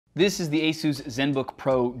This is the Asus Zenbook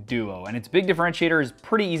Pro Duo, and its big differentiator is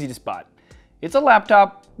pretty easy to spot. It's a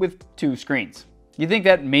laptop with two screens. You'd think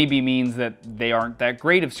that maybe means that they aren't that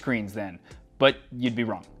great of screens then, but you'd be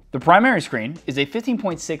wrong. The primary screen is a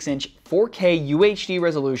 15.6-inch 4K UHD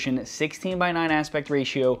resolution 16:9 aspect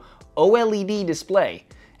ratio OLED display,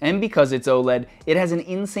 and because it's OLED, it has an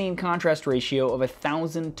insane contrast ratio of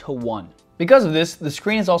 1,000 to 1. Because of this, the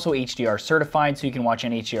screen is also HDR certified, so you can watch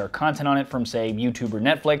any HDR content on it from, say, YouTube or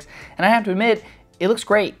Netflix, and I have to admit, it looks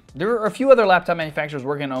great. There are a few other laptop manufacturers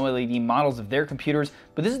working on OLED models of their computers,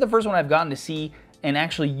 but this is the first one I've gotten to see and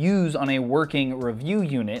actually use on a working review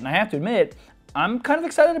unit, and I have to admit, I'm kind of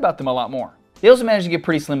excited about them a lot more. They also managed to get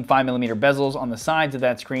pretty slim 5mm bezels on the sides of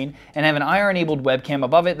that screen and have an IR-enabled webcam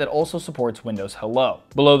above it that also supports Windows Hello.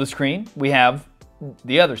 Below the screen, we have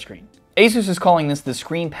the other screen. Asus is calling this the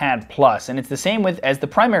ScreenPad Plus, and it's the same width as the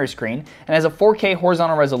primary screen and has a 4K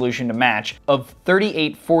horizontal resolution to match of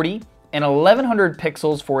 3840 and 1100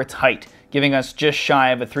 pixels for its height, giving us just shy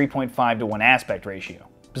of a 3.5 to 1 aspect ratio.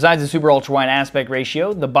 Besides the super ultra wide aspect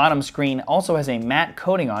ratio, the bottom screen also has a matte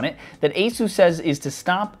coating on it that Asus says is to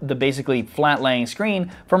stop the basically flat laying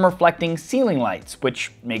screen from reflecting ceiling lights,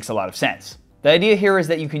 which makes a lot of sense. The idea here is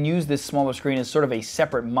that you can use this smaller screen as sort of a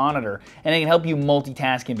separate monitor, and it can help you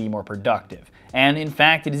multitask and be more productive. And in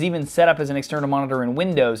fact, it is even set up as an external monitor in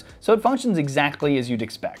Windows, so it functions exactly as you'd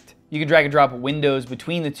expect. You can drag and drop windows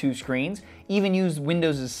between the two screens, even use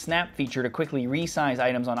Windows' snap feature to quickly resize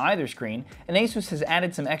items on either screen, and Asus has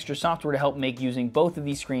added some extra software to help make using both of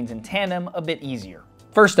these screens in tandem a bit easier.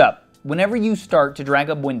 First up, whenever you start to drag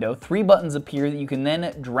a window, 3 buttons appear that you can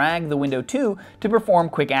then drag the window to perform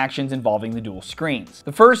quick actions involving the dual screens.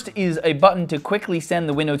 The first is a button to quickly send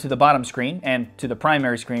the window to the bottom screen and to the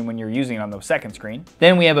primary screen when you're using it on the second screen.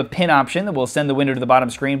 Then we have a pin option that will send the window to the bottom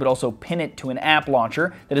screen but also pin it to an app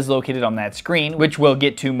launcher that is located on that screen, which we'll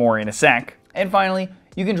get to more in a sec. And finally,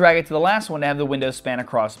 you can drag it to the last one to have the window span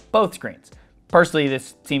across both screens. Personally,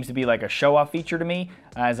 this seems to be like a show-off feature to me,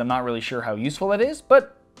 as I'm not really sure how useful it is,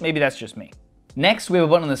 but maybe that's just me. Next, we have a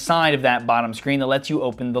button on the side of that bottom screen that lets you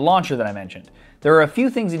open the launcher that I mentioned. There are a few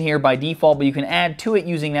things in here by default, but you can add to it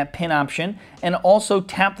using that pin option and also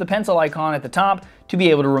tap the pencil icon at the top to be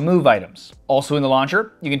able to remove items. Also in the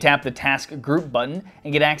launcher, you can tap the task group button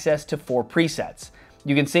and get access to 4 presets.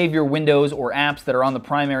 You can save your windows or apps that are on the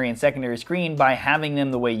primary and secondary screen by having them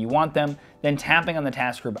the way you want them, then tapping on the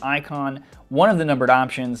task group icon, one of the numbered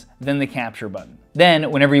options, then the capture button. Then,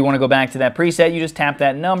 whenever you want to go back to that preset, you just tap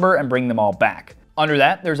that number and bring them all back. Under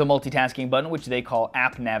that, there's a multitasking button, which they call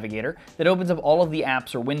App Navigator, that opens up all of the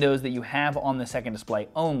apps or windows that you have on the second display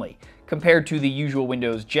only, compared to the usual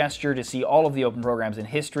Windows gesture to see all of the open programs in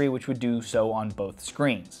history, which would do so on both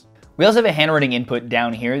screens. We also have a handwriting input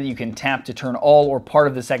down here that you can tap to turn all or part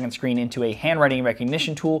of the second screen into a handwriting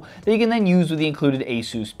recognition tool that you can then use with the included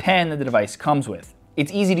Asus pen that the device comes with.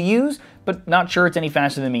 It's easy to use, but not sure it's any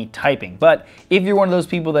faster than me typing. But if you're one of those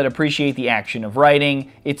people that appreciate the action of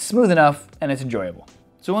writing, it's smooth enough and it's enjoyable.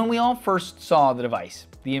 So when we all first saw the device,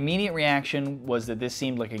 the immediate reaction was that this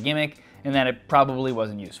seemed like a gimmick and that it probably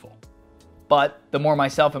wasn't useful. But the more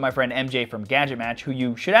myself and my friend MJ from Gadget Match, who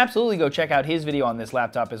you should absolutely go check out his video on this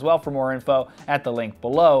laptop as well for more info at the link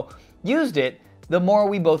below, used it, the more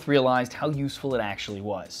we both realized how useful it actually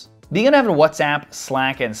was. Being able to have a WhatsApp,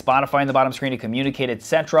 Slack, and Spotify in the bottom screen to communicate,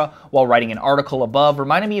 etc., while writing an article above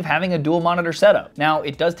reminded me of having a dual monitor setup. Now,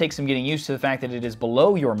 it does take some getting used to the fact that it is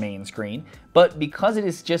below your main screen, but because it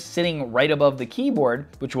is just sitting right above the keyboard,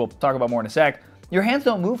 which we'll talk about more in a sec, your hands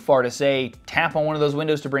don't move far to, say, tap on one of those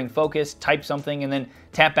windows to bring focus, type something, and then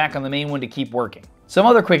tap back on the main one to keep working. Some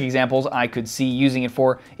other quick examples I could see using it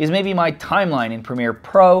for is maybe my timeline in Premiere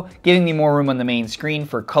Pro, giving me more room on the main screen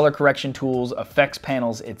for color correction tools, effects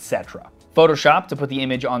panels, etc. Photoshop to put the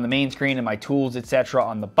image on the main screen and my tools, etc.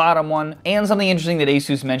 on the bottom one. And something interesting that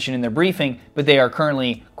Asus mentioned in their briefing, but they are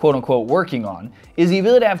currently quote-unquote working on, is the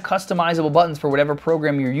ability to have customizable buttons for whatever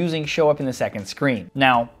program you're using show up in the second screen.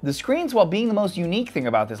 Now, the screens, while being the most unique thing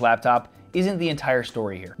about this laptop, isn't the entire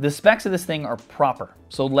story here. The specs of this thing are proper,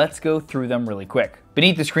 so let's go through them really quick.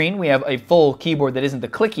 Beneath the screen, we have a full keyboard that isn't the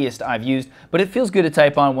clickiest I've used, but it feels good to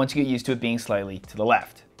type on once you get used to it being slightly to the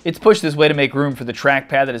left. It's pushed this way to make room for the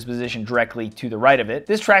trackpad that is positioned directly to the right of it.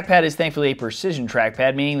 This trackpad is thankfully a precision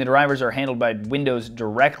trackpad, meaning the drivers are handled by Windows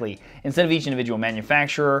directly instead of each individual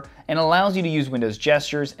manufacturer, and allows you to use Windows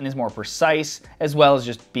gestures and is more precise, as well as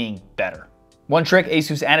just being better. One trick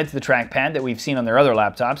Asus added to the trackpad that we've seen on their other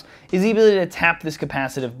laptops is the ability to tap this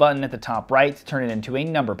capacitive button at the top right to turn it into a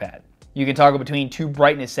number pad. You can toggle between two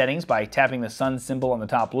brightness settings by tapping the sun symbol on the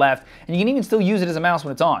top left, and you can even still use it as a mouse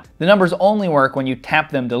when it's on. The numbers only work when you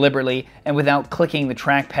tap them deliberately and without clicking the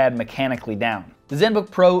trackpad mechanically down. The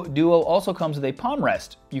Zenbook Pro Duo also comes with a palm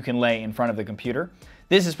rest you can lay in front of the computer.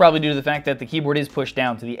 This is probably due to the fact that the keyboard is pushed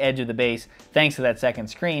down to the edge of the base thanks to that second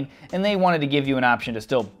screen, and they wanted to give you an option to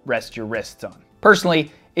still rest your wrists on.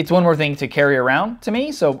 Personally, it's one more thing to carry around to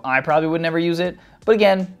me, so I probably would never use it, but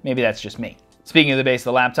again, maybe that's just me. Speaking of the base of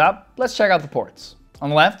the laptop, let's check out the ports. On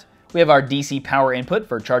the left, we have our DC power input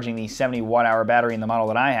for charging the 70 watt-hour battery in the model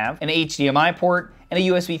that I have, an HDMI port, and a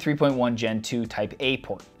USB 3.1 Gen 2 Type A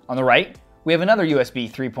port. On the right, we have another USB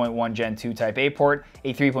 3.1 Gen 2 Type A port,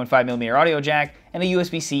 a 3.5mm audio jack, and a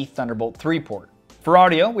USB-C Thunderbolt 3 port. For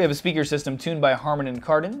audio, we have a speaker system tuned by Harman &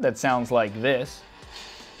 Kardon that sounds like this.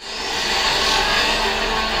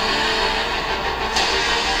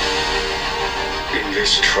 In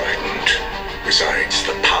this trident resides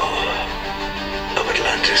the power of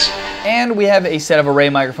Atlantis. And we have a set of array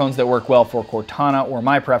microphones that work well for Cortana or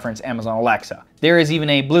my preference, Amazon Alexa. There is even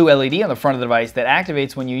a blue LED on the front of the device that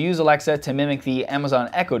activates when you use Alexa to mimic the Amazon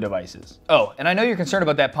Echo devices. Oh, and I know you're concerned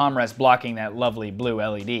about that palm rest blocking that lovely blue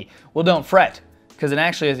LED. Well, don't fret, because it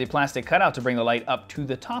actually has a plastic cutout to bring the light up to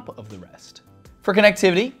the top of the rest. For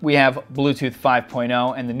connectivity, we have Bluetooth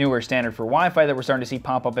 5.0 and the newer standard for Wi-Fi that we're starting to see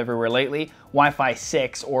pop up everywhere lately, Wi-Fi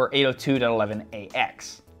 6 or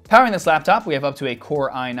 802.11ax. Powering this laptop, we have up to a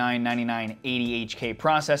Core i9-9980HK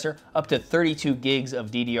processor, up to 32 gigs of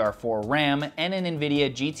DDR4 RAM, and an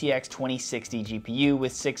NVIDIA GTX 2060 GPU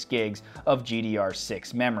with 6 gigs of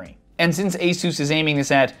GDR6 memory. And since Asus is aiming this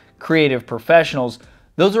at creative professionals,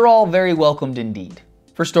 those are all very welcomed indeed.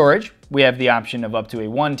 For storage, we have the option of up to a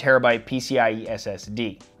 1TB PCIe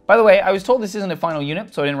SSD. By the way, I was told this isn't a final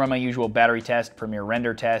unit, so I didn't run my usual battery test, Premiere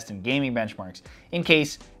render test, and gaming benchmarks, in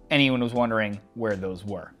case anyone was wondering where those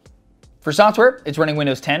were. For software, it's running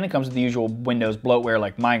Windows 10. It comes with the usual Windows bloatware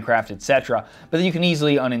like Minecraft, etc. But then you can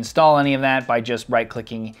easily uninstall any of that by just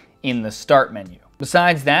right-clicking in the Start menu.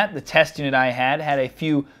 Besides that, the test unit I had a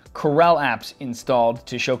few Corel apps installed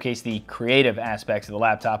to showcase the creative aspects of the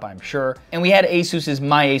laptop, I'm sure. And we had Asus's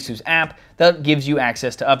My Asus app that gives you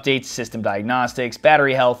access to updates, system diagnostics,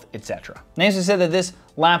 battery health, etc. Asus said that this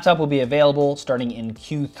laptop will be available starting in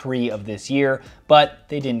Q3 of this year, but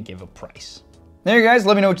they didn't give a price. There you guys,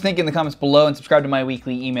 let me know what you think in the comments below and subscribe to my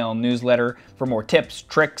weekly email newsletter for more tips,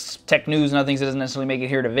 tricks, tech news, and other things that doesn't necessarily make it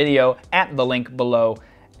here to video at the link below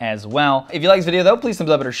as well. If you like this video though, please thumbs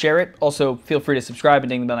up it or share it. Also, feel free to subscribe and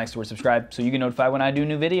ding the bell next to where subscribe so you get notified when I do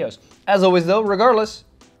new videos. As always though, regardless,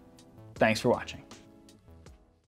 thanks for watching.